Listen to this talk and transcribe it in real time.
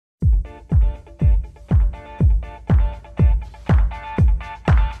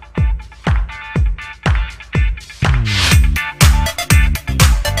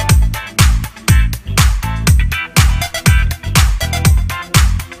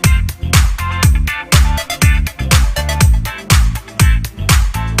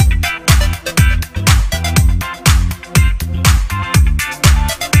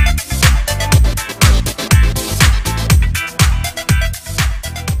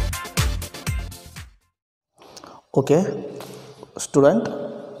Okay, student,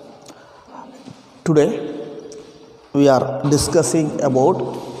 today we are discussing about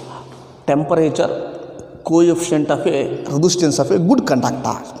temperature coefficient of a resistance of a good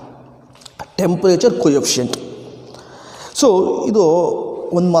conductor. Temperature coefficient. So ಇದು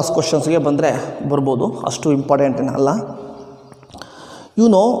ಒಂದು marks ಕ್ವಶನ್ಸ್ಗೆ ಬಂದರೆ ಬರ್ಬೋದು, ಅಷ್ಟು important ಏನಲ್ಲ. You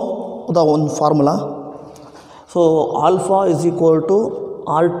know the ಒಂದು formula. So alpha is equal to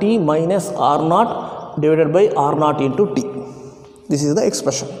R T minus R not divided by R naught into T. This is the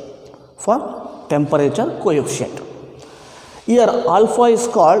expression for temperature coefficient. Here alpha is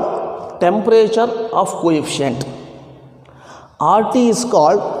called temperature of coefficient. RT is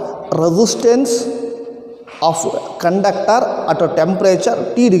called resistance of conductor at a temperature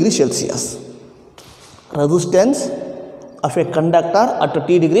T degree Celsius. Resistance of a conductor at a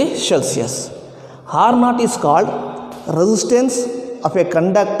T degree Celsius. R naught is called resistance of a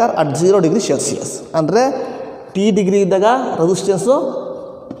conductor at 0 degree Celsius. ಅಂದರೆ T degree ಇದ್ದಾಗ resistance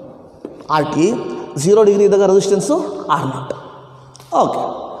R T, 0 degree ಇದ್ದಾಗ resistance R not. Okay,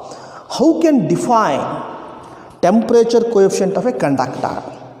 how can define temperature coefficient of A conductor?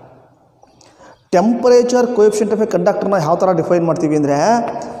 Temperature coefficient of A ಕಂಡಕ್ಟರ್ನ ಯಾವ ಥರ define ಮಾಡ್ತೀವಿ ಅಂದರೆ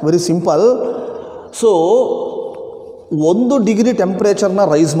very simple. So 1 degree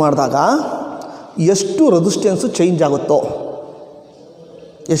ಟೆಂಪ್ರೇಚರ್ನ rice ಮಾಡಿದಾಗ ಎಷ್ಟು ರೆಸಿಸ್ಟೆನ್ಸು ಚೇಂಜ್ ಆಗುತ್ತೋ,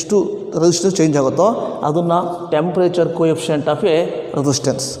 ಎಷ್ಟು ರೆಸಿಸ್ಟೆನ್ಸ್ ಚೇಂಜ್ ಆಗುತ್ತೋ ಅದನ್ನು temperature coefficient of A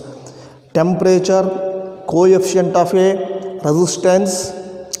resistance. Temperature coefficient of A resistance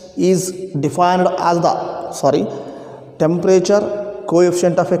is defined as the temperature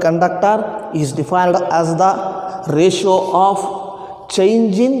coefficient of A conductor is defined as the ratio of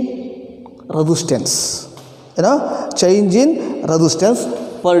change in resistance. Change in resistance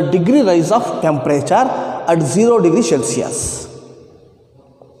per degree rise of temperature at 0 degree Celsius.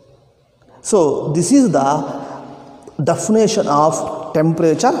 So this is the definition of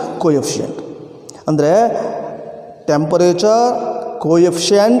temperature coefficient. ಅಂದರೆ temperature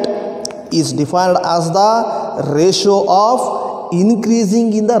coefficient is defined as the ratio of increasing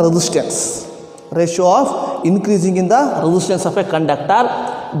in the resistance. Ratio of increasing in the resistance of a conductor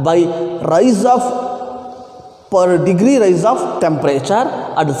by rise of per degree rise of temperature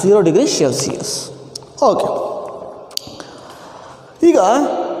at 0 degree Celsius. Okay. ಈಗ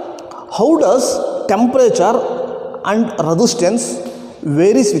how does temperature and resistance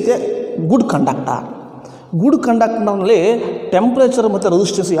varies with a good conductor? Good ಕಂಡಕ್ಟರ್ನಲ್ಲಿ temperature ಮತ್ತು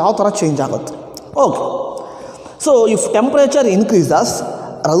resistance ಯಾವ ಥರ change ಆಗುತ್ತೆ? Okay, so if temperature increases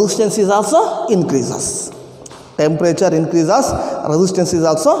resistance is also increases. Temperature increases resistance is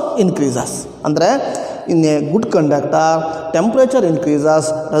also increases. ಅಂದರೆ in a good conductor temperature increases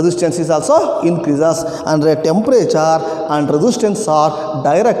resistance is also increases. ಅಂದರೆ temperature and resistance R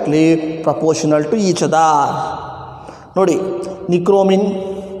directly proportional to each other. ನೋಡಿ, ನಿಕ್ರೋಮಿನ್,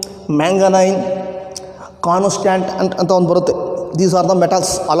 ಮ್ಯಾಂಗನೈನ್, constant ಅಂತ ಒಂದು ಬರುತ್ತೆ. These are the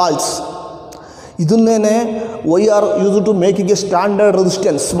metals alloys. ಇದನ್ನೇ why are use to making A standard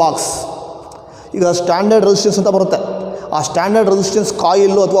resistance box. ಈಗ standard resistance ಅಂತ ಬರುತ್ತೆ. ಆ ಸ್ಟ್ಯಾಂಡರ್ಡ್ ರೆಸಿಸ್ಟೆನ್ಸ್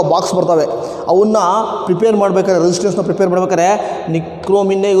ಕಾಯಿಲ್ಲು ಅಥವಾ ಬಾಕ್ಸ್ ಬರ್ತವೆ. ಅವನ್ನ ಪ್ರಿಪೇರ್ ಮಾಡಬೇಕಾದ್ರೆ, ರೆಸಿಸ್ಟೆನ್ಸ್ನ ಪ್ರಿಪೇರ್ ಮಾಡ್ಬೇಕಾದ್ರೆ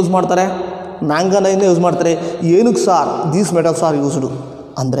ನಿಕ್ರೋಮಿನ್ನೇ ಯೂಸ್ ಮಾಡ್ತಾರೆ, ಮ್ಯಾಂಗನೈನ್ನೇ ಯೂಸ್ ಮಾಡ್ತಾರೆ. ಏನಕ್ಕೆ sir these metals are used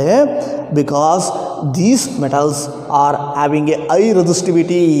ಅಂದರೆ because these metals are having A high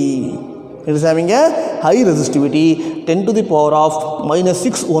resistivity. It is having A high resistivity 10 to the power of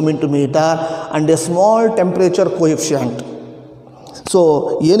 -6 ohm into meter and a small temperature coefficient. So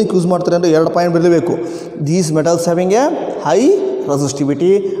ಏನಕ್ಕೆ use ಮಾಡ್ತಾರೆ ಅಂದರೆ 2 point ಬರಲೇಬೇಕು. These metals having A high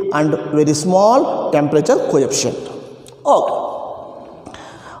resistivity and very small temperature coefficient. Okay,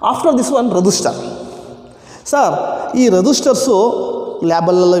 after this one resistor. Sir, ಈ ರೆಸಿಸ್ಟರ್ಸು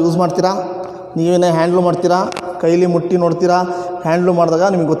ಲ್ಯಾಬಲ್ಲೆಲ್ಲ use ಮಾಡ್ತೀರಾ, ನೀವೇನೇ handle ಮಾಡ್ತೀರಾ, ಕೈಲಿ ಮುಟ್ಟಿ ನೋಡ್ತೀರಾ. ಹ್ಯಾಂಡ್ಲ್ ಮಾಡಿದಾಗ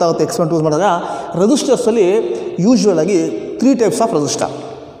ನಿಮಗೆ ಗೊತ್ತಾಗುತ್ತೆ, ಎಕ್ಸ್ಪೆರಿಮೆಂಟ್ ಯೂಸ್ ಮಾಡಿದಾಗ. ರೆಸಿಸ್ಟರ್ಸಲ್ಲಿ ಯೂಶ್ವಲಾಗಿ 3 types of resistor.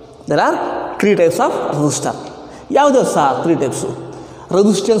 There are 3 types of resistor. ಯಾವುದೇ ಸರ್ 3 types?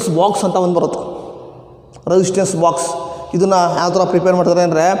 ರೆಸಿಸ್ಟೆನ್ಸ್ ಬಾಕ್ಸ್ ಅಂತ ಒಂದು ಬರುತ್ತೆ. ರೆಸಿಸ್ಟೆನ್ಸ್ ಬಾಕ್ಸ್ ಇದನ್ನು ಯಾವ ಥರ ಪ್ರಿಪೇರ್ ಮಾಡ್ತಾರೆ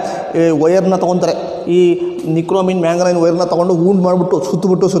ಅಂದರೆ, ವೈರ್ನ ತೊಗೊತಾರೆ, ಈ ನಿಕ್ರೋಮಿನ್ ಮ್ಯಾಂಗನೈನ್ ವೈರ್ನ ತೊಗೊಂಡು ವೂಂಡ್ ಮಾಡಿಬಿಟ್ಟು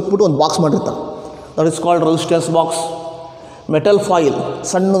ಸುತ್ತಬಿಟ್ಟು ಒಂದು ಬಾಕ್ಸ್ ಮಾಡಿರ್ತಾರೆ. That is called resistance box. Metal foil,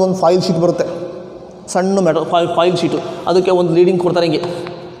 ಸಣ್ಣದೊಂದು ಫಾಯಿಲ್ ಶೀಟ್ ಬರುತ್ತೆ, ಸಣ್ಣ ಮೆಟಲ್ ಫಾಯಿಲ್ ಶೀಟು. ಅದಕ್ಕೆ ಒಂದು ಲೀಡಿಂಗ್ ಕೊಡ್ತಾರೆ, ಹಿಂಗೆ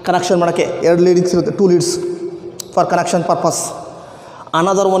ಕನೆಕ್ಷನ್ ಮಾಡೋಕ್ಕೆ 2 ಲೀಡಿಂಗ್ಸ್ ಇರುತ್ತೆ, 2 leads for connection purpose.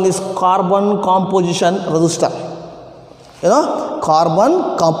 Another one is carbon composition resistor. Carbon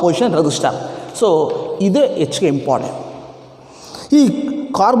composition resistor. So ಇದೇ ಹೆಚ್ಚಿಗೆ ಇಂಪಾರ್ಟೆಂಟ್. ಈ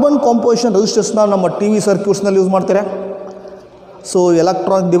ಕಾರ್ಬನ್ ಕಾಂಪೋಸಿಷನ್ ರೆಸಿಸ್ಟರ್ಸ್ನ ನಮ್ಮ ಟಿ ವಿ ಸರ್ಕ್ಯೂಟ್ಸ್ನಲ್ಲಿ ಯೂಸ್ ಮಾಡ್ತಾರೆ. So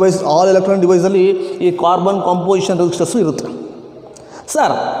electronic device, all electronic ಡಿವೈಸಲ್ಲಿ ಈ ಕಾರ್ಬನ್ ಕಾಂಪೋಸಿಷನ್ ರೆಸಿಸ್ಟರ್ಸು ಇರುತ್ತೆ.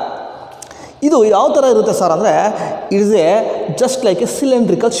 ಸರ್, ಇದು ಯಾವ ಥರ ಇರುತ್ತೆ ಸರ್ ಅಂದರೆ it is A just like A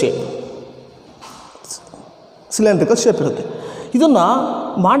cylindrical shape ಇರುತ್ತೆ. ಇದನ್ನು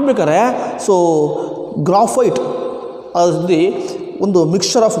ಮಾಡಬೇಕಾದ್ರೆ ಸೊ ಗ್ರಾಫೈಟ್ ಅದರಲ್ಲಿ ಒಂದು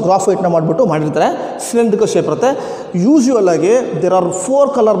ಮಿಕ್ಸ್ಚರ್ ಆಫ್ ಗ್ರಾಫೈಟ್ನ ಮಾಡಿಬಿಟ್ಟು ಮಾಡಿರ್ತಾರೆ. ಸಿಲಿಂಡ್ರಿಕಲ್ ಶೇಪ್ ಇರುತ್ತೆ. ಯೂಶ್ವಲ್ ಆಗಿ there are 4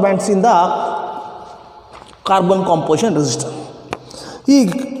 colour bands in the carbon composition resistor. ಈ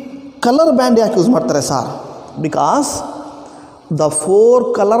ಕಲರ್ ಬ್ಯಾಂಡ್ ಯಾಕೆ ಯೂಸ್ ಮಾಡ್ತಾರೆ sir? Because the 4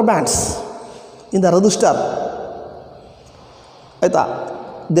 colour bands in the resistor ಆಯಿತಾ,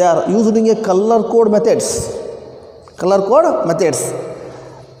 they are ಯೂಸ್ಡಿಂಗ್ A colour code methods.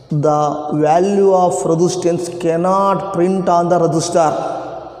 The value of resistance cannot print on the resistor.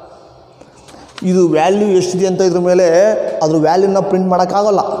 ಇದು value ಎಷ್ಟಿದೆ ಅಂತ ಇದ್ರ ಮೇಲೆ ಅದ್ರ ವ್ಯಾಲ್ಯೂನ ಪ್ರಿಂಟ್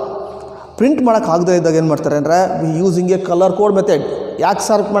ಮಾಡೋಕ್ಕಾಗಲ್ಲ. ಪ್ರಿಂಟ್ ಮಾಡೋಕ್ಕಾಗದೇ ಇದ್ದಾಗ ಏನು ಮಾಡ್ತಾರೆ ಅಂದರೆ using A colour code method. ಯಾಕೆ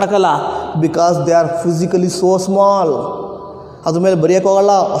sir ಮಾಡೋಕ್ಕಲ್ಲ? Because they are physically so small. ಅದ್ರ ಮೇಲೆ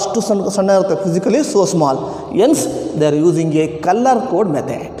ಬರೆಯೋಕ್ಕಾಗಲ್ಲ, ಅಷ್ಟು ಸಣ್ಣ ಇರುತ್ತೆ, physically so small. ಎನ್ಸ್ they are using A colour code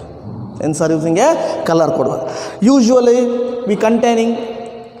method. Usually we containing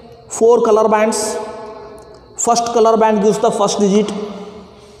 4 color bands. First color band gives the first digit.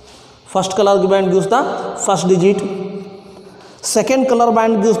 Second color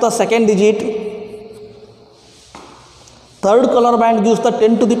band gives the second digit. Third color band gives the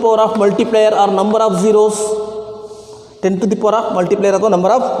 10 to the power of multiplier or number of zeros. 10 to the power of multiplier or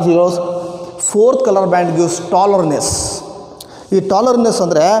number of zeros. Fourth color band gives tolerance. ಈ ಟಾಲರ್ನೆಸ್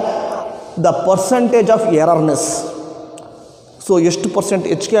ಅಂದರೆ the percentage of ಎರರ್ನೆಸ್. So ಎಷ್ಟು percent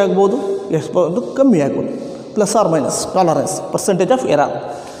ಹೆಚ್ಚಿಗೆ ಆಗ್ಬೋದು, ಎಷ್ಟು ಕಮ್ಮಿ ಆಗ್ಬೋದು, plus R minus tolerance, percentage of error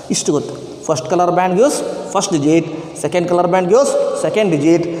ಇಷ್ಟು ಗೊತ್ತು. First colour band gives first digit, second colour band gives second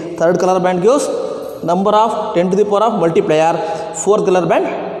digit, third colour band gives number of 10 to the power of multiplier, fourth color band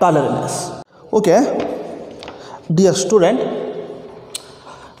tolerance. Okay, dear student,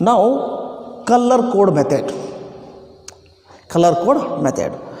 now color code method.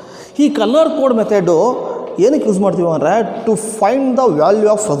 ಈ colour code method ಏನಕ್ಕೆ use ಮಾಡ್ತೀವಿ ಅಂದರೆ to find the value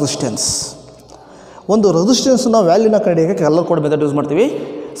of resistance. ಒಂದು ರೆಸಿಸ್ಟೆನ್ಸ್ನ ವ್ಯಾಲ್ಯೂನ ಕಂಡುಹಿಡಿಯೋಕ್ಕೆ colour code method use ಮಾಡ್ತೀವಿ.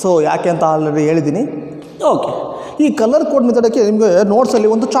 So ಯಾಕೆ ಅಂತ already ಹೇಳಿದ್ದೀನಿ. Okay, ಈ ಕಲರ್ ಕೋಡ್ ಮೆಥಡಕ್ಕೆ ನಿಮಗೆ ನೋಟ್ಸಲ್ಲಿ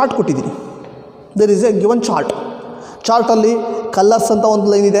ಒಂದು ಚಾರ್ಟ್ ಕೊಟ್ಟಿದ್ದೀನಿ. There is A given ಚಾರ್ಟಲ್ಲಿ colours ಅಂತ ಒಂದು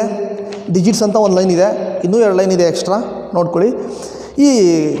ಲೈನ್ ಇದೆ, ಡಿಜಿಟ್ಸ್ ಅಂತ ಒಂದು ಲೈನ್ ಇದೆ, ಇನ್ನೂ 2 ಲೈನ್ ಇದೆ ಎಕ್ಸ್ಟ್ರಾ ನೋಡ್ಕೊಳ್ಳಿ. ಈ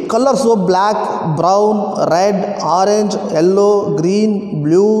colours black, brown, red, orange, yellow, green,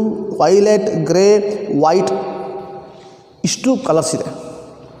 blue, violet, grey, white, ಇಷ್ಟು ಕಲರ್ಸ್ ಇದೆ.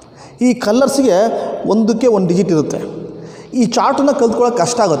 ಈ ಕಲರ್ಸಿಗೆ ಒಂದಕ್ಕೆ ಒಂದು ಡಿಜಿಟ್ ಇರುತ್ತೆ. ಈ ಚಾರ್ಟನ್ನು ಕಲ್ತ್ಕೊಳ್ಳೋಕೆ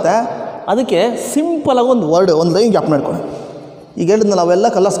ಕಷ್ಟ ಆಗುತ್ತೆ. ಅದಕ್ಕೆ ಸಿಂಪಲಾಗಿ ಒಂದು ವರ್ಡ್, ಒಂದು ಲೈನ್ ಗ್ಯಾಪ್ ಮಾಡ್ಕೊಳ್ಳಿ. ಈಗ ಹೇಳಿದ್ನಲ್ಲ ಅವೆಲ್ಲ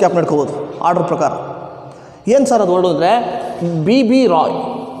ಕಲರ್ಸ್ ಗ್ಯಾಪ್ ಮಾಡ್ಕೋಬೋದು ಆರ್ಡ್ರ್ ಪ್ರಕಾರ. ಏನು ಸರ್ ಅದು ವರ್ಡು ಅಂದರೆ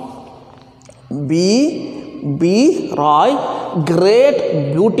B.B. Roy, great,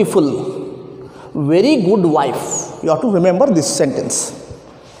 beautiful, very good wife. You have to remember this sentence.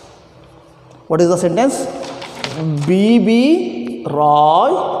 What is the sentence? B.B.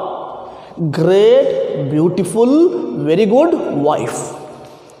 Roy, great, beautiful, very good wife.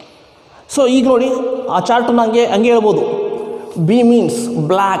 So ಈಗ ನೋಡಿ ಆ ಚಾರ್ಟನ್ನು ಹಂಗೆ ಹೇಳ್ಬೋದು. B means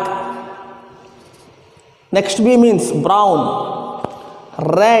black, next B means brown,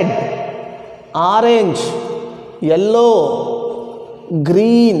 red, orange, yellow,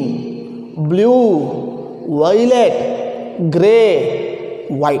 green, blue, violet, grey,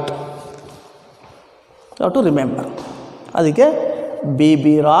 white. You have to remember. ಅದಕ್ಕೆ B.B.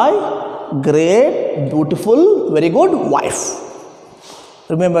 Roy, great, beautiful, very good wife.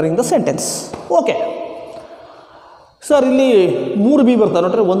 Remembering the sentence. Okay. Sir ಇಲ್ಲಿ 3 B ಬರ್ತಾರೆ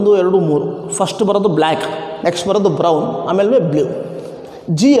ನೋಡ್ರಿ, 1, 2, 3. First ಬರೋದು black, next ಬರೋದು brown, ಆಮೇಲೆ blue.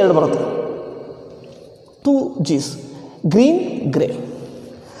 G 2 ಬರುತ್ತೆ, 2 G's, green, grey.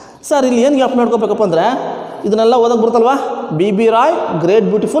 Sir ಇಲ್ಲಿ ಏನು ಗ್ಯಾಪ್ ಮಾಡ್ಕೋಬೇಕಪ್ಪ ಅಂದರೆ ಇದನ್ನೆಲ್ಲ ಓದಕ್ಕೆ ಬರುತ್ತಲ್ವಾ? B.B. Roy, great,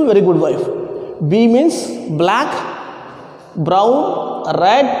 beautiful, very good wife. B means black, brown,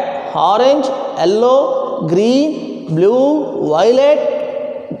 red, orange, yellow, green, blue, violet,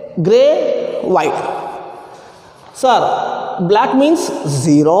 grey, white. Sir black means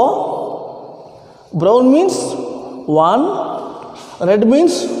 0, brown means 1, red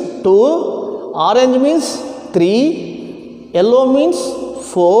means 2, orange means 3, yellow means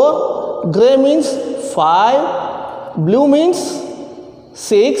 4, grey means 5, blue means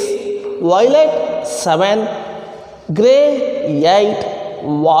 6, violet 7, grey 8,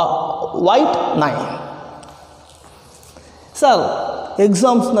 white 9. Sir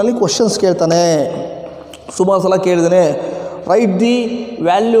ಎಕ್ಸಾಮ್ಸ್ನಲ್ಲಿ questions ಕೇಳ್ತಾನೆ, ಸುಮಾರು ಸಲ ಕೇಳಿದ್ದಾನೆ. Right the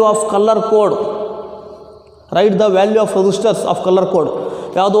value of colour code, right the value of resistors of colour code.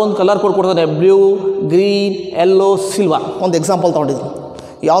 ಯಾವುದೋ ಒಂದು colour code ಕೊಡ್ತಾನೆ, blue, green, yellow, silver. ಒಂದು example ತೊಗೊಂಡಿದ್ದೀನಿ.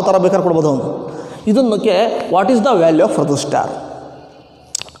 ಯಾವ ಥರ ಬೇಕಾದ್ರೆ ಕೊಡ್ಬೋದು ಅವನು. ಇದನ್ನಕ್ಕೆ what is the value of resistor.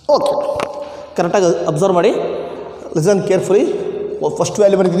 Okay, ಕರೆಕ್ಟಾಗಿ ಅಬ್ಸರ್ವ್ ಮಾಡಿ, ಲಿಸನ್ ಕೇರ್ಫುಲಿ. ಫಸ್ಟ್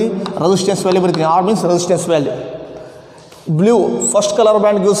ವ್ಯಾಲ್ಯೂ ಬರೀತೀನಿ, ರೆಸಿಸ್ಟೆನ್ಸ್ ವ್ಯಾಲ್ಯೂ ಬರೀತೀನಿ. R means resistance value. Blue first colour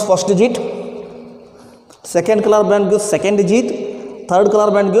band gives first digit, second colour band gives second digit, third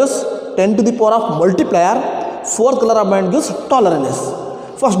colour band gives 10 to the power of multiplier, fourth colour band gives tolerance.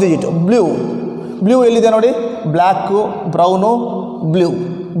 First digit blue. Blue ಎಲ್ಲಿದೆ ನೋಡಿ, black, brown, blue.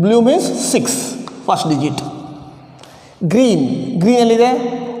 Blue means 6 first digit. Green, green ಎಲ್ಲಿದೆ,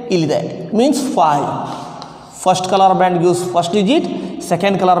 ಇಲ್ಲಿದೆ, means 5. First colour band gives first digit,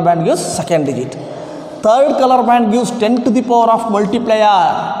 second colour band gives second digit. Third colour band gives 10 to the power of multiplier.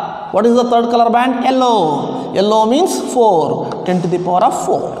 What is the third color band? Yellow. Yellow means 4, 10 to the power of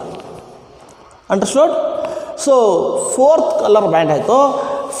 4. Understood? So fourth color band ಆಯಿತು.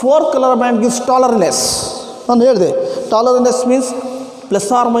 fourth color band gives tolerance. ನಾನು ಹೇಳಿದೆ tolerance means plus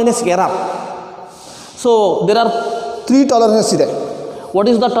or minus error. So there are 3 tolerance ಇದೆ. What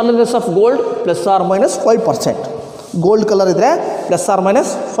is the tolerance of gold? Plus or minus 5%. Gold color ಇದ್ರೆ plus or minus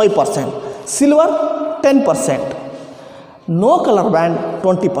 5%. Silver 10%. No color band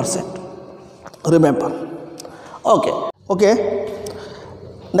 20%. Remember. Okay.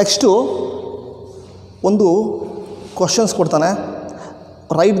 Next ಒಂದು questions ಕೊಡ್ತಾನೆ.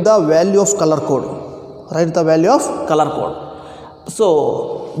 Right the value of colour code. Right the value of colour code. So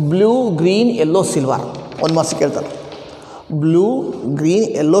blue, green, yellow, silver ಒಂದು marks ಕೇಳ್ತಾರೆ. Blue, green,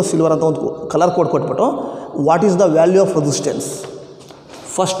 yellow, silver ಅಂತ ಒಂದು colour code ಕೊಟ್ಬಿಟ್ಟು what is the value of resistance.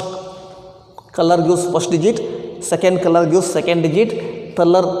 First colour gives first digit, second color gives second digit,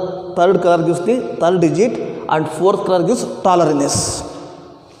 third color gives the third digit, and fourth color gives tolerance.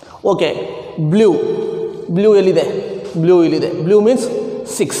 Okay, blue ಎಲ್ಲಿದೆ, blue ಇಲ್ಲಿದೆ. Blue means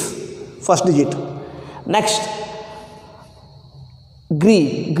 6 first digit. Next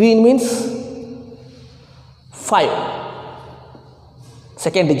green means 5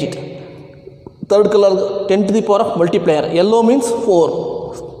 second digit. Third color 10 to the power of multiplier. Yellow means 4.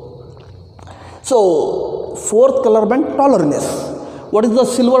 So fourth color band tolerance. What is the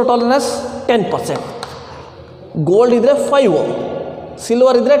silver tolerance? 10%. Gold idre 5,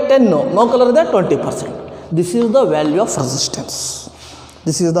 silver idre 10, no color idre 20%. This is the value of resistance.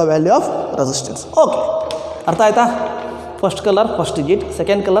 This is the value of resistance. Okay, artha aita? First color first digit,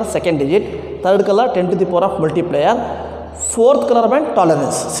 second color second digit, third color 10 to the power of multiplier, fourth color band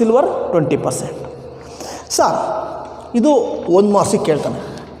tolerance, silver 20%. Sir, ಇದು 1 ಮಾರ್ಕ್ಸಿಗೆ ಕೇಳ್ತಾನೆ.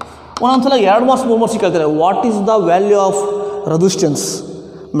 ಒಂದೊಂದ್ಸಲ 2 marks 3 ಮಾರ್ಕ್ಸಿಗೆ ಕೇಳ್ತಾರೆ. What is the value of resistance,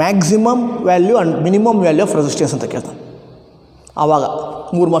 maximum value and minimum value of resistance ಅಂತ ಕೇಳ್ತಾನೆ. ಆವಾಗ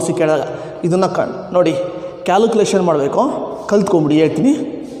 3 ಮಾರ್ಕ್ಸಿಗೆ ಕೇಳಿದಾಗ ಇದನ್ನು ನೋಡಿ ಕ್ಯಾಲ್ಕುಲೇಷನ್ ಮಾಡಬೇಕು, ಕಲ್ತ್ಕೊಂಬಿಡಿ. ಹೇಳ್ತೀನಿ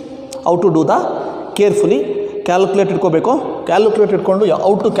how to do the carefully. Calculate ಇಟ್ಕೋಬೇಕು. ಕ್ಯಾಲ್ಕುಲೇಟ್ ಇಟ್ಕೊಂಡು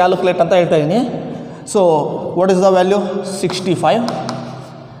ಹೌ ಟು ಕ್ಯಾಲ್ಕುಲೇಟ್ ಅಂತ ಹೇಳ್ತಾ ಇದ್ದೀನಿ. So what is the value? 65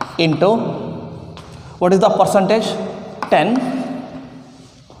 into what is the percentage? 10.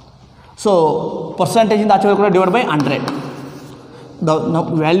 So ಪರ್ಸಂಟೇಜಿಂದ ಆಚೆ ಕೂಡ ಡಿವೈಡ್ ಬೈ 100. ನಾವು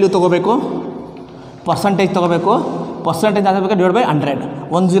ವ್ಯಾಲ್ಯೂ ತೊಗೋಬೇಕು, ಪರ್ಸಂಟೇಜ್ ತೊಗೋಬೇಕು, ಪರ್ಸಂಟೇಜ್ ಆಗಬೇಕು divide by 100.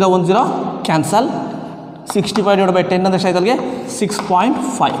 1010 cancel. 65 divide by 10 ಅಂದರೆ ಎಷ್ಟಾಯ್ತು ಅಲ್ಲಿಗೆ?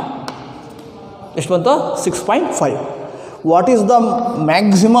 6.5. ಎಷ್ಟು ಬಂತು? 6.5. What is the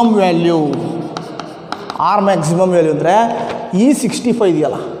maximum value? R maximum value ಅಂದರೆ ಈ 65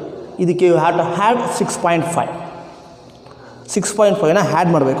 ಇದೆಯಲ್ಲ, ಇದಕ್ಕೆ you have to had 6.5. 6.5ನ had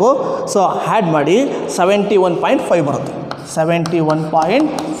ಮಾಡಬೇಕು. ಸೊ ಹ್ಯಾಡ್ ಮಾಡಿ 71.5 ಬರುತ್ತೆ.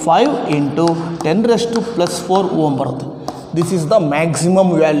 71.5 ಇಂಟು 10⁻⁴ ಓಮ್ ಬರುತ್ತೆ. This is the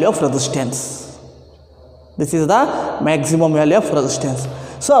maximum value of resistance. This is the maximum value of resistance.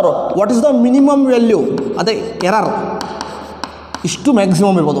 Sir what is the minimum value? ಅದೇ error. ಇಷ್ಟು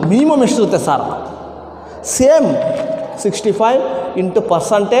ಮ್ಯಾಕ್ಸಿಮಮ್ ಇರ್ಬೋದು, minimum ಎಷ್ಟಿರುತ್ತೆ sir? Same 65 into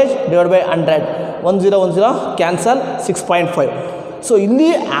percentage divide by 100. 1010 cancel. 6.5. So ಇಲ್ಲಿ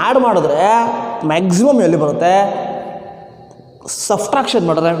add ಮಾಡಿದ್ರೆ maximum value ಬರುತ್ತೆ, subtraction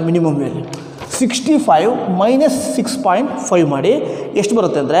ಮಾಡಿದ್ರೆ minimum value. 65 minus 6.5 ಮಾಡಿ ಎಷ್ಟು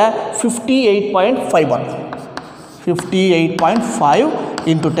ಬರುತ್ತೆ ಅಂದರೆ 58.5 ಬರುತ್ತೆ. 58.5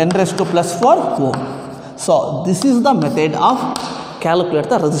 into 10⁻⁴ ohm. So this is the method of calculate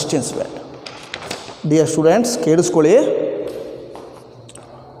the resistance value. Dear students, ಕೇಳಿಸ್ಕೊಳ್ಳಿ.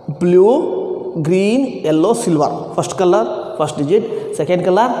 Blue, green, yellow, silver. First colour first digit, second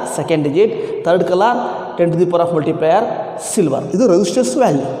colour second digit, third colour 10 to the power of multiplier, silver. ಇದು resistance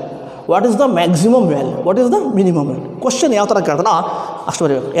value. What is the maximum value? What is the minimum value? Question ಯಾವ ಥರ ಕೇಳ್ತಾರೋ ಅಷ್ಟು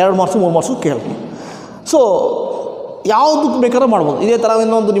ಬರೀಬೇಕು. 2 marks 3 marks ಕೇಳ್ತೀನಿ. So ಯಾವುದಕ್ಕೆ ಬೇಕಾದ್ರೂ ಮಾಡ್ಬೋದು. ಇದೇ ಥರ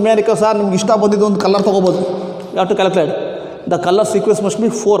ಇನ್ನೊಂದು ನ್ಯೂಮ್ಯಾರಿಕಲ್ ಸರ್ ನಿಮ್ಗೆ ಇಷ್ಟ ಬಂದಿದ್ದು ಒಂದು ಕಲರ್ ತೊಗೋಬೋದು. ಯಾವ to calculate the colour sequence must be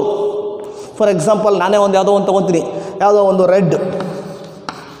 4. For example ನಾನೇ ಒಂದು ಯಾವುದೋ ಒಂದು ತೊಗೊತೀನಿ, ಯಾವುದೋ ಒಂದು ರೆಡ್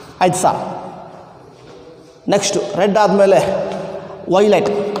ಆಯ್ತು ಸರ್. ನೆಕ್ಸ್ಟ್ ರೆಡ್ ಆದಮೇಲೆ ವೈಲೆಟ್,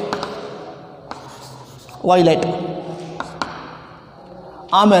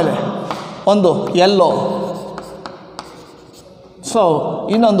 ಆಮೇಲೆ ಒಂದು ಯೆಲ್ಲೋ, ಸೊ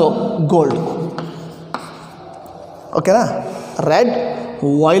ಇನ್ನೊಂದು ಗೋಲ್ಡ್. ಓಕೆನಾ? Red,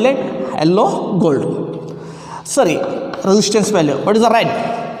 violet, yellow, gold. ಸರಿ, resistance value. What is the red?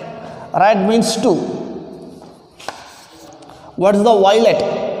 Red means 2. What is the violet?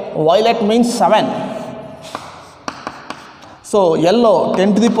 Violet means 7. So yellow 10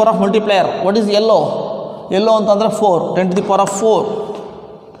 to the power of multiplier. What is yellow? Yellow ಅಂತಂದರೆ 4, 10 to the power of 4.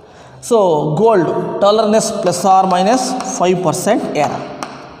 So gold ಟರ್ನೆಸ್ +or-5% error,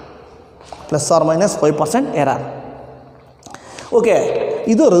 +or-5% error. Okay,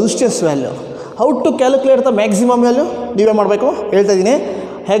 ಇದು resistance value. How to calculate the maximum value? ನೀವೇ ಮಾಡಬೇಕು, ಹೇಳ್ತಾ ಇದ್ದೀನಿ.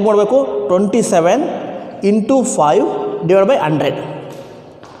 ಹೇಗೆ ಮಾಡಬೇಕು? 27 × 5 / 100.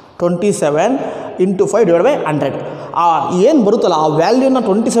 27 × 5 / 100. ಏನು ಬರುತ್ತಲ್ಲ ಆ ವ್ಯಾಲ್ಯೂನ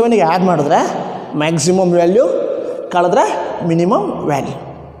 27ಗೆ ಆ್ಯಡ್ ಮಾಡಿದ್ರೆ ಮ್ಯಾಕ್ಸಿಮಮ್ ವ್ಯಾಲ್ಯೂ, ಕಳೆದ್ರೆ ಮಿನಿಮಮ್ ವ್ಯಾಲ್ಯೂ.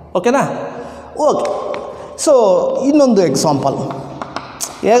 ಓಕೆನಾ? ಓಕೆ. ಸೊ ಇನ್ನೊಂದು ಎಕ್ಸಾಂಪಲ್,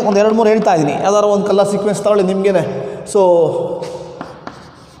 ಒಂದು 2-3 ಹೇಳ್ತಾ ಇದ್ದೀನಿ. ಯಾವ್ದಾದ್ರು ಒಂದು ಕಲರ್ ಸೀಕ್ವೆನ್ಸ್ ತಗೊಳ್ಳಿ ನಿಮಗೇನೆ. So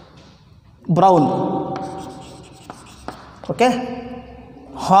brown, okay,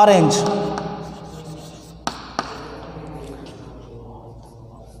 orange,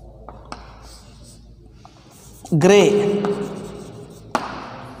 grey,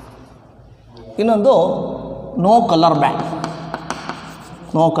 ಇನ್ನೊಂದು no colour band.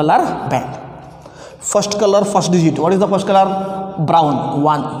 First colour, first digit. What is the first colour? Brown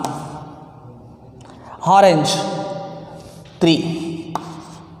 1, orange 3,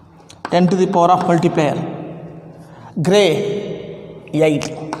 10 to the power of multiplier. Grey 8.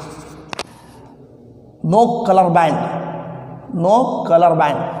 No color band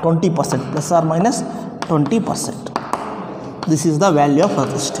 20%, ±20%. This is the value of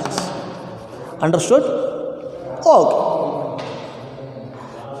resistance. Understood? Okay.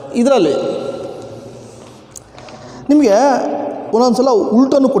 ಇದರಲ್ಲಿ ನಿಮಗೆ ಒಂದೊಂದು ಸಲ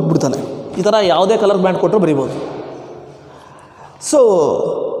ಉಲ್ಟನೂ ಕೊಟ್ಬಿಡ್ತಾನೆ. ಈ ಥರ ಯಾವುದೇ colour band ಕೊಟ್ಟರು ಬರೀಬೋದು. So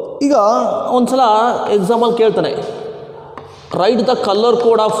ಈಗ ಒಂದು ಸಲ ಎಕ್ಸಾಂಪಲ್ ಕೇಳ್ತಾನೆ, right the colour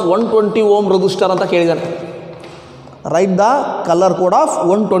code of 120 ohm resistor ಅಂತ ಕೇಳಿದ್ದಾನೆ. Right the colour code of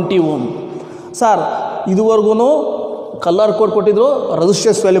 120 ohm. Sir, ಇದುವರೆಗೂ ಕಲರ್ ಕೋಡ್ ಕೊಟ್ಟಿದ್ರು,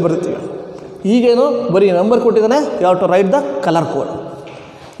 ರೆಸಿಸ್ಟೆನ್ಸ್ ವ್ಯಾಲ್ಯೂ ಬರೀತೀವಿ. ಈಗೇನು ಬರೀ ನಂಬರ್ ಕೊಟ್ಟಿದ್ದಾನೆ, ಯಾವ to right the colour code.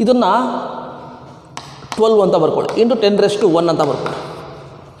 ಇದನ್ನು 12 ಅಂತ ಬರ್ಕೊಳ್ಳಿ, ಇಂಟು 10⁻1 ಅಂತ ಬರ್ಕೊಳ್ಳಿ.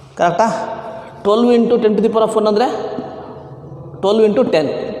 ಕರೆಕ್ಟಾ? 12 × 10 to the power of 1 ಅಂದರೆ 12 × 10.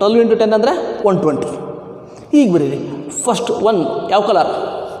 12 × 10 ಅಂದರೆ 120. ಈಗ ಬರೀರಿ. ಫಸ್ಟ್ 1 ಯಾವ colour?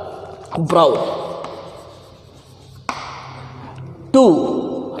 Brown. 2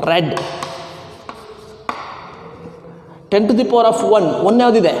 red. 10 to the power of 1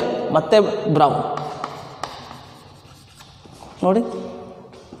 ಯಾವುದಿದೆ? ಮತ್ತೆ ಬ್ರೌನ್. ನೋಡಿ,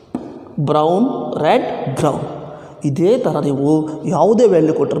 ಬ್ರೌನ್, ರೆಡ್, ಬ್ರೌನ್. ಇದೇ ಥರ ನೀವು ಯಾವುದೇ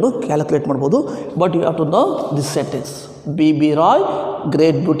ವ್ಯಾಲ್ಯೂ ಕೊಟ್ಟರೂ ಕ್ಯಾಲ್ಕುಲೇಟ್ ಮಾಡ್ಬೋದು. But you have to know this sentence: B.B. Roy,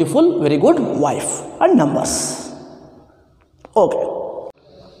 great, beautiful, very good wife, and numbers.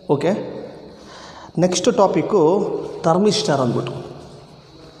 Okay. Next topic thermistor ಅಂದ್ಬಿಟ್ಟು,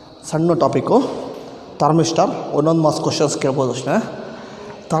 ಸಣ್ಣ ಟಾಪಿಕ್ಕು ಥರ್ಮಿಸ್ಟರ್. ಒಂದೊಂದು ಮಾರ್ಕ್ಸ್ ಕ್ವಶನ್ಸ್ ಕೇಳ್ಬೋದು ಅಷ್ಟೇ.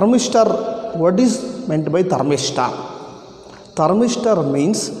 Thermistor, what is meant by thermistor? Thermistor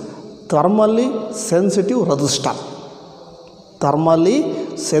means thermally sensitive resistor. Thermally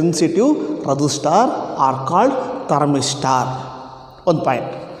sensitive resistor are called thermistor. One point.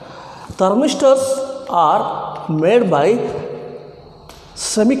 Thermistors are made by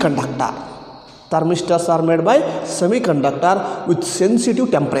semiconductor. Thermistors are made by semiconductor with sensitive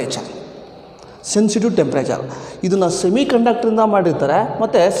temperature. Sensitive temperature. ಇದನ್ನು ಸೆಮಿಕಂಡಕ್ಟರಿಂದ ಮಾಡಿರ್ತಾರೆ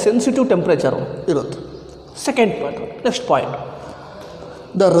ಮತ್ತು sensitive temperature ಇರುತ್ತೆ. Second point. Next point.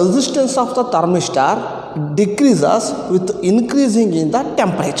 The resistance of the thermistor decreases with increasing in the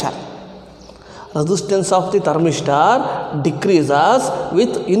temperature. Resistance of the thermistor decreases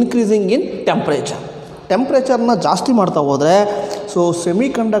with increasing in temperature. ಟೆಂಪ್ರೇಚರ್ನ ಜಾಸ್ತಿ ಮಾಡ್ತಾ ಹೋದರೆ so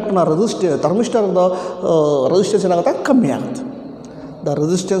ಸೆಮಿಕಂಡಕ್ಟರ್ನ ಥರ್ಮಿಸ್ಟರ್ದ resistance ಏನಾಗುತ್ತೆ? ಕಮ್ಮಿ ಆಗುತ್ತೆ. The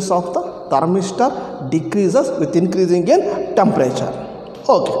resistance of the thermistor decreases with increasing in temperature.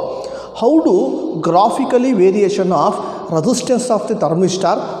 Okay. How do graphically variation of resistance of the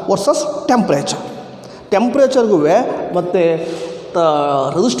thermistor versus temperature? ಟೆಂಪ್ರೇಚರ್ಗೂ ಮತ್ತು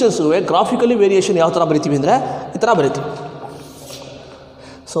ರೆಸಿಸ್ಟೆನ್ಸ್ಗೂ graphically variation ಯಾವ ಥರ ಬರಿತೀವಿ ಅಂದರೆ ಈ ಥರ ಬರಿತೀವಿ.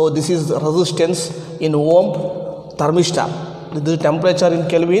 So this is resistance in ohm thermistor. ಇದು temperature ಇನ್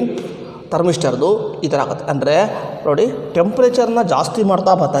kelvin ಥರ್ಮಿಸ್ಟರ್ದು ಈ ಥರ ಆಗುತ್ತೆ. ಅಂದರೆ ನೋಡಿ ಟೆಂಪ್ರೇಚರ್ನ ಜಾಸ್ತಿ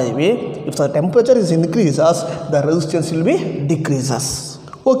ಮಾಡ್ತಾ ಬರ್ತಾಯಿದ್ದೀವಿ. If the temperature is increases the resistance will be decreases.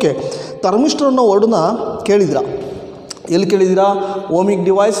 Okay, thermistor ಅನ್ನೋ ವರ್ಡನ್ನ ಕೇಳಿದಿರಾ? ಎಲ್ಲಿ ಕೇಳಿದ್ದೀರಾ? ಓಮಿಕ್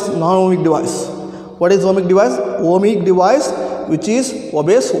device, non ಓಮಿಕ್ device. What is ಓಮಿಕ್ device? ಓಮಿಕ್ device which is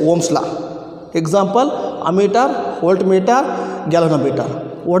obeys Ohm's law. Example, ammeter, voltmeter, galvanometer.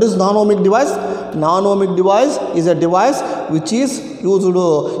 What is non-ohmic device? Non-ohmic device is a device which is used,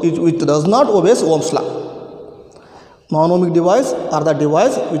 which does not obey Ohm's law. Non-ohmic device are the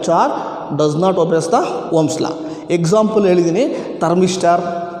device which does not obey the Ohm's law. Example ಹೇಳಿದ್ದೀನಿ, thermistor,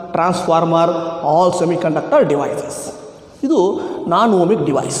 transformer, all semiconductor devices. ಇದು ನಾನ್ ಓಮಿಕ್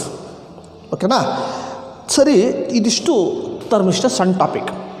device. ಓಕೆನಾ? ಸರಿ, ಇದಿಷ್ಟು thermistor ಸಣ್ಣ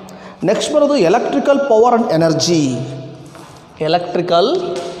topic. Next ಬರೋದು electrical power and energy. Electrical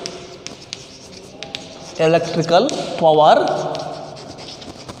power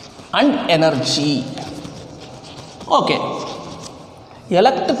and energy. Okay,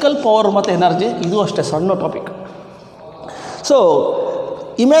 electrical power ಮತ್ತು energy ಇದು ಅಷ್ಟೇ ಸಣ್ಣ ಟಾಪಿಕ್. ಸೊ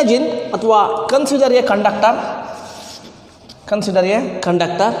ಇಮ್ಯಾಜಿನ್ ಅಥವಾ consider A conductor.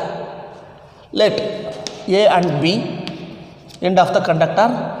 Let A and B end of the conductor.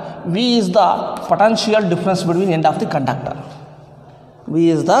 V is the potential difference between end of the conductor.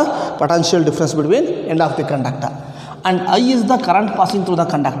 And I is the current passing through the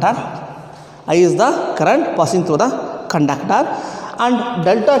conductor. And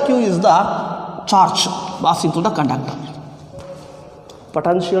delta Q is the charge passing through the conductor.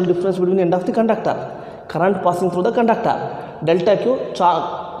 Potential difference between end of the conductor, current passing through the conductor, delta Q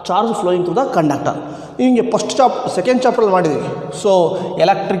charge flowing through the conductor. ಹಿಂಗೆ second ಚಾಪ್ಟರ್ಲ್ಲಿ ಮಾಡಿದ್ದೀವಿ. So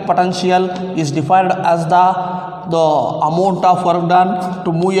electric potential is defined as the amount of work done to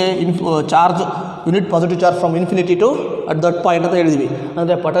move A charge unit positive charge from infinity to at that point ಅಂತ ಹೇಳಿದ್ವಿ.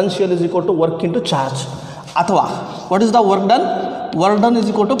 ಅಂದರೆ potential is equal to work into charge. ಅಥವಾ what is the work done is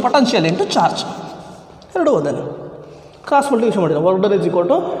equal to potential into charge. ಎರಡು ಒಂದೇ cross multiplication ಮಾಡಿದ್ರೆ work done is equal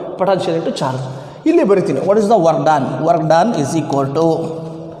to potential into charge. ಇಲ್ಲಿ ಬರಿತೀನಿ, what is the work done is equal to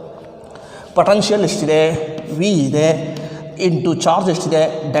potential ಎಷ್ಟಿದೆ, V ಇದೆ, into charge ಎಷ್ಟಿದೆ,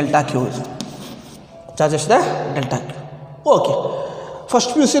 delta Q. Charge ಎಷ್ಟಿದೆ, delta Q. Okay, first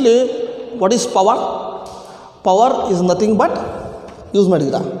P U ಸಿಲಿ what is power is nothing but use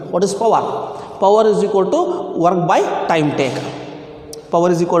ಮಾಡಿದ್ದೀರಾ. What is power is equal to work by time take.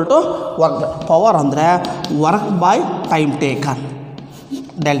 Power ಅಂದರೆ work by time take.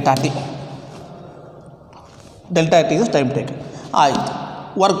 Delta T is time take. ಆಯಿತು.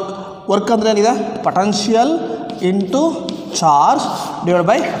 Work ಅಂದರೆ ಏನಿದೆ, potential into charge divide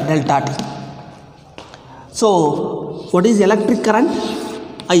by delta T. So what is electric current?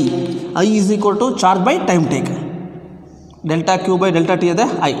 I is equal to charge by time take. Delta Q by delta T ಇದೆ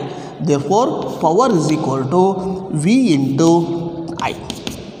I. Therefore power is equal to V into I.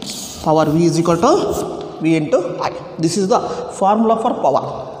 V is equal to V into I. This is the formula for power.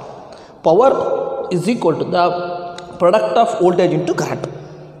 Power is equal to the product of voltage into current.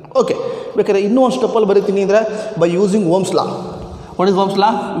 Okay, ಬೇಕಾದ್ರೆ ಇನ್ನೂ ಒಂದು ಸ್ಟೆಪ್ಪಲ್ಲಿ ಬರೀತೀನಿ ಅಂದರೆ by using Ohm's law. What is Ohm's law?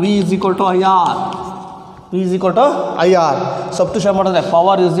 V is equal to I R. Substitution ಮಾಡಿದ್ರೆ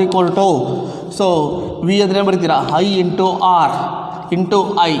power is equal to, so we ಅಂದರೆ ಏನು ಬರೀತೀರಾ, I into R into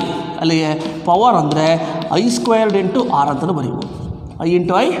I. ಅಲ್ಲಿಗೆ power ಅಂದರೆ ಐ ಸ್ಕ್ವೇರ್ಡ್ ಇಂಟು ಆರ್ ಅಂತಲೂ ಬರೀಬೋದು. I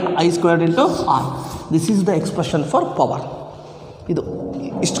into I squared into R. This is the expression for power. ಇದು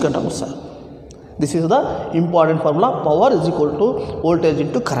ಇಷ್ಟು ಗಂಟೆ sir. This is the important formula. Power is equal to voltage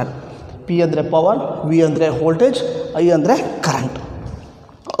into current. P ಅಂದರೆ power, V ಅಂದರೆ voltage, I ಅಂದರೆ current.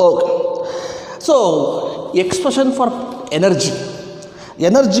 Okay, so expression for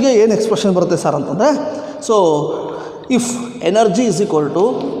ಎನರ್ಜಿಗೆ ಏನು expression ಬರುತ್ತೆ sir ಅಂತಂದರೆ, so if energy is equal to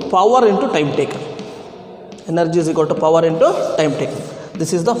power into time take.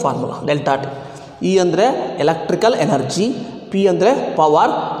 This is the formula. Delta T. E ಅಂದರೆ electrical energy, P ಅಂದರೆ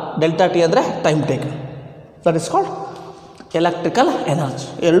power, delta T ಅಂದರೆ time take. That is called electrical energy.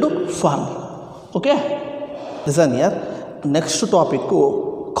 ಎರಡು formula. Okay, listen here. Next topic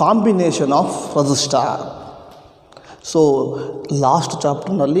combination of resistor. So last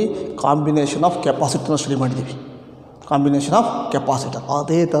ಚಾಪ್ಟರ್ನಲ್ಲಿ combination of ಕೆಪಾಸಿಟರ್ನ study ಮಾಡಿದ್ದೀವಿ.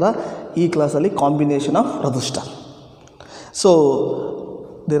 ಅದೇ ಥರ ಈ ಕ್ಲಾಸಲ್ಲಿ combination of resistor. So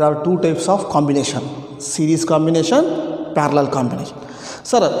there are 2 types of combination: series combination, parallel combination.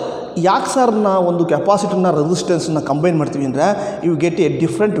 Sir, ಯಾಕೆ sir ನಾವು ಒಂದು ಕೆಪಾಸಿಟರ್ನ ರೆಸಿಸ್ಟೆನ್ಸನ್ನ ಕಂಬೈನ್ ಮಾಡ್ತೀವಿ ಅಂದರೆ, you get A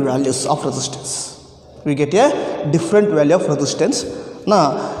different values of resistance.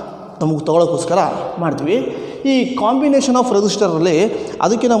 ನಮಗೆ ತೊಗೊಳೋಕ್ಕೋಸ್ಕರ ಮಾಡ್ತೀವಿ. ಈ ಕಾಂಬಿನೇಷನ್ ಆಫ್ ರೆಸಿಸ್ಟರಲ್ಲಿ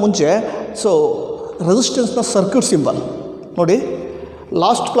ಅದಕ್ಕಿಂತ ಮುಂಚೆ, ಸೊ ರೆಸಿಸ್ಟೆನ್ಸ್ನ ಸರ್ಕ್ಯೂಟ್ ಸಿಂಬಲ್ ನೋಡಿ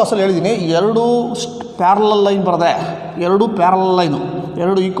ಲಾಸ್ಟ್ ಕ್ಲಾಸಲ್ಲಿ ಹೇಳಿದ್ದೀನಿ, ಎರಡು ಪ್ಯಾರಲಲ್ ಲೈನ್ ಬರದೆ, ಎರಡು ಪ್ಯಾರಲಲ್ ಲೈನು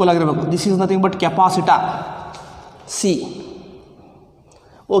ಎರಡು ಈಕ್ವಲ್ ಆಗಿರಬೇಕು. This is nothing but capacitor C.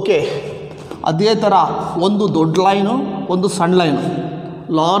 Okay, ಅದೇ ಥರ ಒಂದು ದೊಡ್ಡ ಲೈನು, ಒಂದು ಸಣ್ಣ line,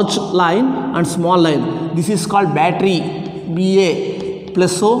 large line and small line. This is called battery, B A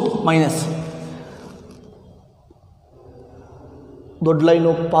plus minus. ದೊಡ್ಡ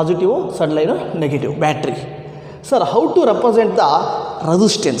ಲೈನು ಪಾಸಿಟಿವು, ಸಣ್ಣ line negative, battery. Sir, how to represent the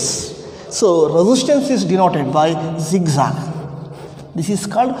resistance? So resistance is denoted by zigzag. This is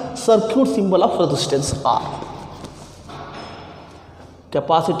called circuit symbol of resistance R.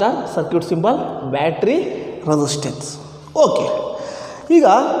 Capacitor, circuit symbol, battery, resistance. Okay, ಈಗ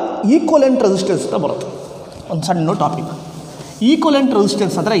equivalent resistance ಅಂತ ಬರುತ್ತೆ. ಒಂದು ಸಣ್ಣ topic. Equivalent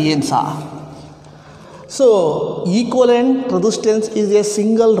resistance ಅಂದರೆ ಏನು ಸಾ? So equivalent resistance is A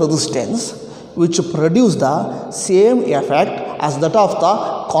single resistance which produce the same effect as that of the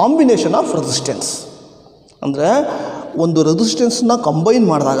combination of resistance. ಅಂದರೆ ಒಂದು ರೆಸಿಸ್ಟೆನ್ಸ್ನ combine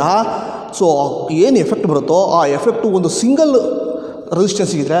ಮಾಡಿದಾಗ ಸೊ ಏನು ಎಫೆಕ್ಟ್ ಬರುತ್ತೋ ಆ ಎಫೆಕ್ಟು ಒಂದು ಸಿಂಗಲ್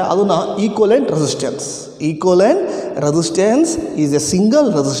ರೆಸಿಸ್ಟೆನ್ಸ್ ಇದ್ದರೆ ಅದನ್ನು equivalent resistance. Equivalent resistance is A single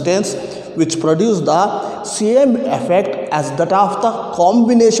resistance which produce the same effect as that of the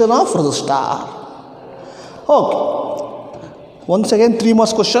combination of resistor. Okay, once again 3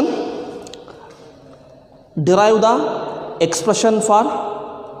 marks question. Derive the expression for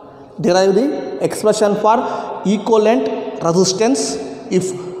equivalent resistance if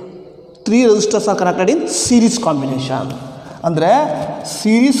 3 resistors are connected in series combination. ಅಂದರೆ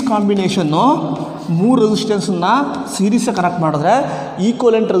series combination 3 ರೆಸಿಸ್ಟೆನ್ಸನ್ನ ಸೀರೀಸಾಗಿ connect ಮಾಡಿದ್ರೆ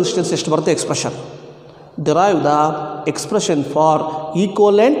equivalent resistance ಎಷ್ಟು ಬರುತ್ತೆ expression. Derive the expression for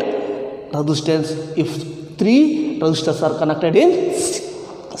equivalent resistance if 3 resistors are connected in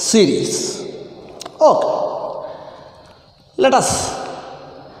series. Okay, let us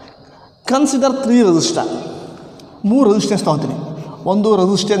consider 3 resistor. 3 resistance ತಗೊತೀನಿ. ಒಂದು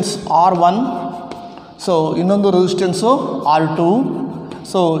resistance R1, so ಇನ್ನೊಂದು resistance R2,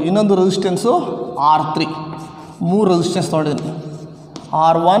 so ಇನ್ನೊಂದು resistance R3. 3 resistance ತೊಗೊಂಡಿದ್ದೀನಿ.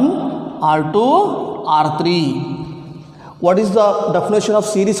 R1, R2, R3. What is the definition of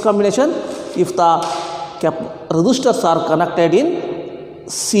series combination? If the resistors are connected in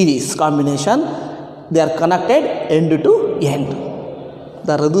series combination, they are connected end to end.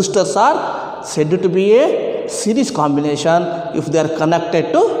 The resistors are said to be a series combination if they are connected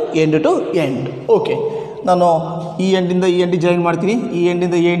to end. Okay, ನಾನು ಈ ಎಂಡಿಂದ ಈ ಎಂಡಿಗೆ join ಮಾಡ್ತೀನಿ, ಈ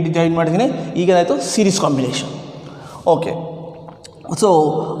ಎಂಡಿಂದ ಈ ಎಂಡಿಗೆ join ಮಾಡ್ತೀನಿ. ಈಗ ಏನಾಯಿತು? Series combination. Okay, so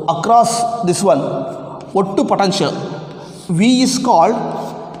across this one ಒಟ್ಟು potential V is called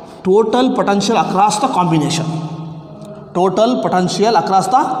total potential across the combination. Total potential across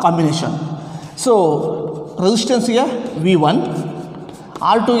the combination. So resistance ಗೆ V1,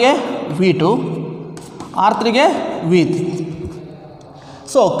 R2 ಗೆ V2, R3 ಗೆ V3.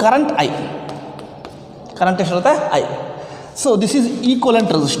 So current I. Current ಎಷ್ಟಿರುತ್ತೆ? I. So this is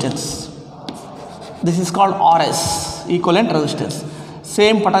equivalent resistance. This is called RS, equivalent resistance.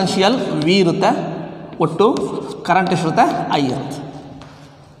 Same potential V ಇರುತ್ತೆ, ಒಟ್ಟು current ಎಷ್ಟಿರುತ್ತೆ? I ಇರುತ್ತೆ.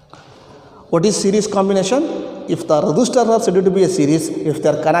 What is series combination? If the resistors are said to be a series, if they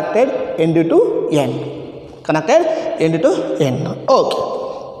are connected end to end. Connected end to end. Okay.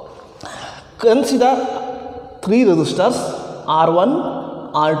 Consider 3 resistors R1,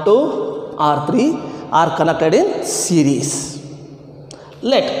 R2, R3 are connected in series.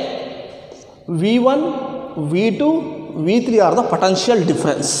 Let V1, V2, V3 are the potential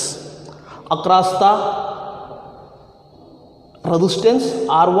difference across the resistance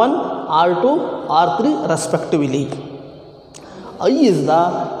R1, R2, R3 respectively. I is the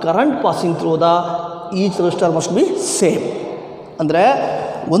current passing through the each resistor must be same. ಅಂದರೆ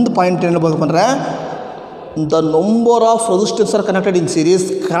ಒಂದು point ಏನು ಬಂದರೆ the number of resistors are connected in series,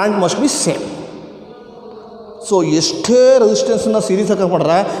 current must be same. So ಎಷ್ಟೇ ರೆಸಿಸ್ಟೆನ್ಸನ್ನು series ಹಾಕಿ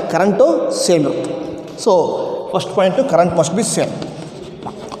ಮಾಡಿದ್ರೆ current same ಇರುತ್ತೆ. So first point current must be same.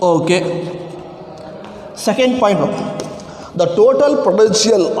 Okay, second point the total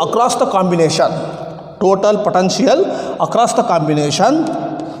potential across the combination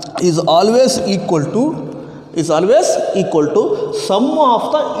is always equal to sum of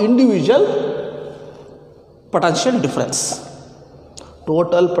the individual potential difference.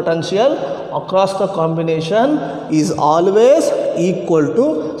 Total potential across the combination is always equal to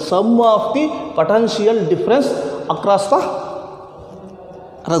sum of the potential difference across the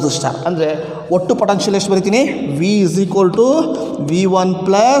resistor. ಅಂದರೆ ಒಟ್ಟು potential ಎಷ್ಟು ಬರೀತೀನಿ? V is equal to V1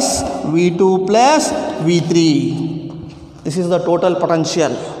 plus V2 plus V3. This is the total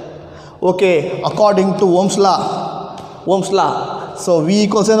potential. Okay, according to Ohm's law, Ohm's law. So we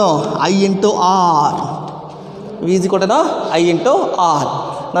equals ಏನು I into R. V is equal to I into R.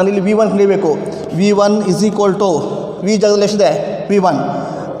 ನಾನು ಇಲ್ಲಿ V one ಹಿಡಿಬೇಕು. V one is equal to V ಜಾಗದಲ್ಲಿ ಎಷ್ಟಿದೆ V one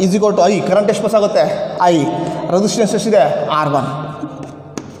is equal to I. Current ಎಷ್ಟು pass ಆಗುತ್ತೆ I. Resistance ಎಷ್ಟಿದೆ R one.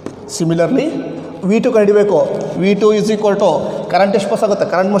 Similarly V to ಕಂಡುಹಿಡಿಬೇಕು. V two is equal to current ಎಷ್ಟು ಪಾಸ್ ಆಗುತ್ತೆ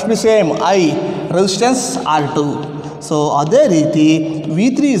current must be same I. Resistance R to. So ಅದೇ ರೀತಿ V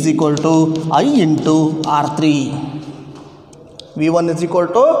three is equal to I into R three. V one is equal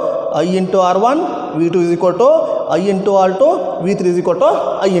to I into R one. V two is equal to I into R to. V three is equal to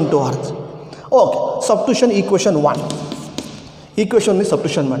I into R three. Okay, substitution equation 1. ಈಕ್ವೇಷನ್ನಿ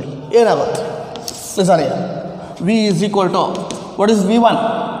substitution ಮಾಡಿ ಏನಾಗುತ್ತೆ ಸರಿ. V is equal to what is V one.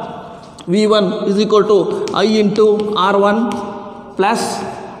 V one is equal to I into R one plus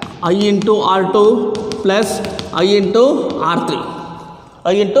I into R to plus I into R three.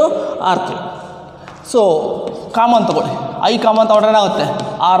 I into R three. So common ತಗೊಳ್ಳಿ. I common ತಗೊಂಡ್ರೆ ಏನಾಗುತ್ತೆ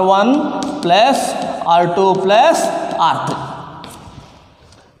R one plus R to plus R three.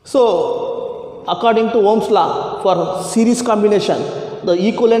 So according to Ohm's law for series combination, the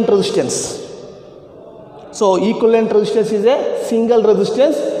equivalent resistance. So equivalent resistance is a single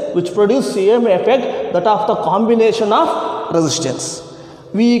resistance which produce same effect that of the combination of resistance.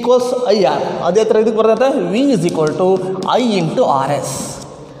 V equals IR. ಅದೇ ಥರ ಇದಕ್ಕೆ ಬರುತ್ತೆ V is equal to I into RS.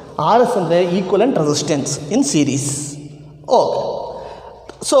 RS ಅಂದರೆ equivalent resistance in series. Okay.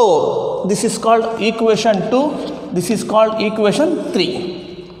 So this is called equation 2. This is called equation 3.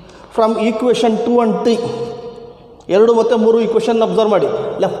 From equation 2 and 3 2 ಮತ್ತು 3 equation observe ಮಾಡಿ.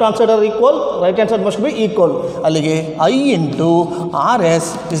 Left hand side R equal, right hand side must be equal. ಅಲ್ಲಿಗೆ I into R S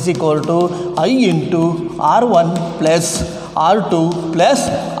is equal to I into R one plus R to plus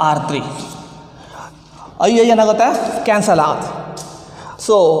R three. I ಏನಾಗುತ್ತೆ cancel ಆಗುತ್ತೆ.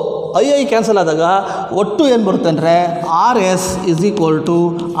 So I cancel ಆದಾಗ ಒಟ್ಟು ಏನು ಬರುತ್ತೆ ಅಂದರೆ R S is equal to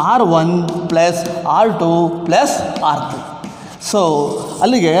R one plus R to plus R three. So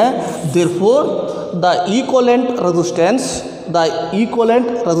ಅಲ್ಲಿಗೆ therefore the equivalent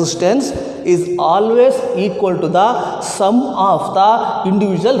resistance is always equal to the sum of the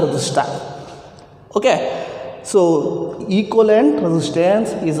individual resistor. Okay, so equivalent resistance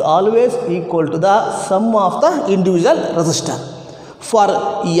is always equal to the sum of the individual resistor. For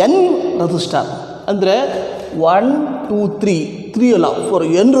n resistor ಅಂದರೆ 1 2 3 ಅಲ್ಲ, for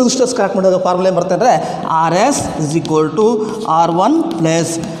N resistors correct ಮಾಡಿದಾಗ formula ಏನು ಬರುತ್ತೆ ಅಂದರೆ R S is equal to R one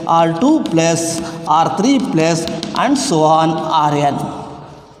plus R to plus R three plus and so on R N.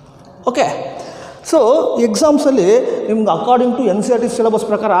 Okay, so ಎಕ್ಸಾಮ್ಸಲ್ಲಿ ನಿಮ್ಗೆ according to N C R T syllabus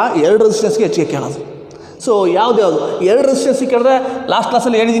ಪ್ರಕಾರ 2 ರೆಸಿಸ್ಟೆನ್ಸ್ಗೆ ಹೆಚ್ಚಿಗೆ ಕೇಳೋದು. So ಯಾವುದು 2 ರೆಸಿಸ್ಟೆನ್ಸಿಗೆ ಕೇಳಿದ್ರೆ ಲಾಸ್ಟ್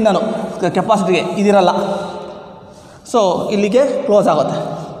ಕ್ಲಾಸಲ್ಲಿ ಹೇಳಿದ್ದೀನಿ ನಾನು ಕೆಪಾಸಿಟಿಗೆ ಇದಿರಲ್ಲ. ಸೊ ಇಲ್ಲಿಗೆ ಕ್ಲೋಸ್ ಆಗುತ್ತೆ.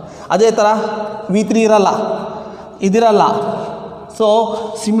 ಅದೇ ಥರ ವಿ ತ್ರೀ ಇರಲ್ಲ, ಇದಿರಲ್ಲ. So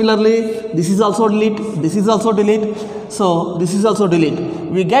similarly this is also delete, this is also delete. So this is also delete.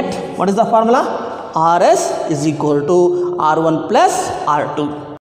 We get what is the formula? R S is equal to R one plus R to.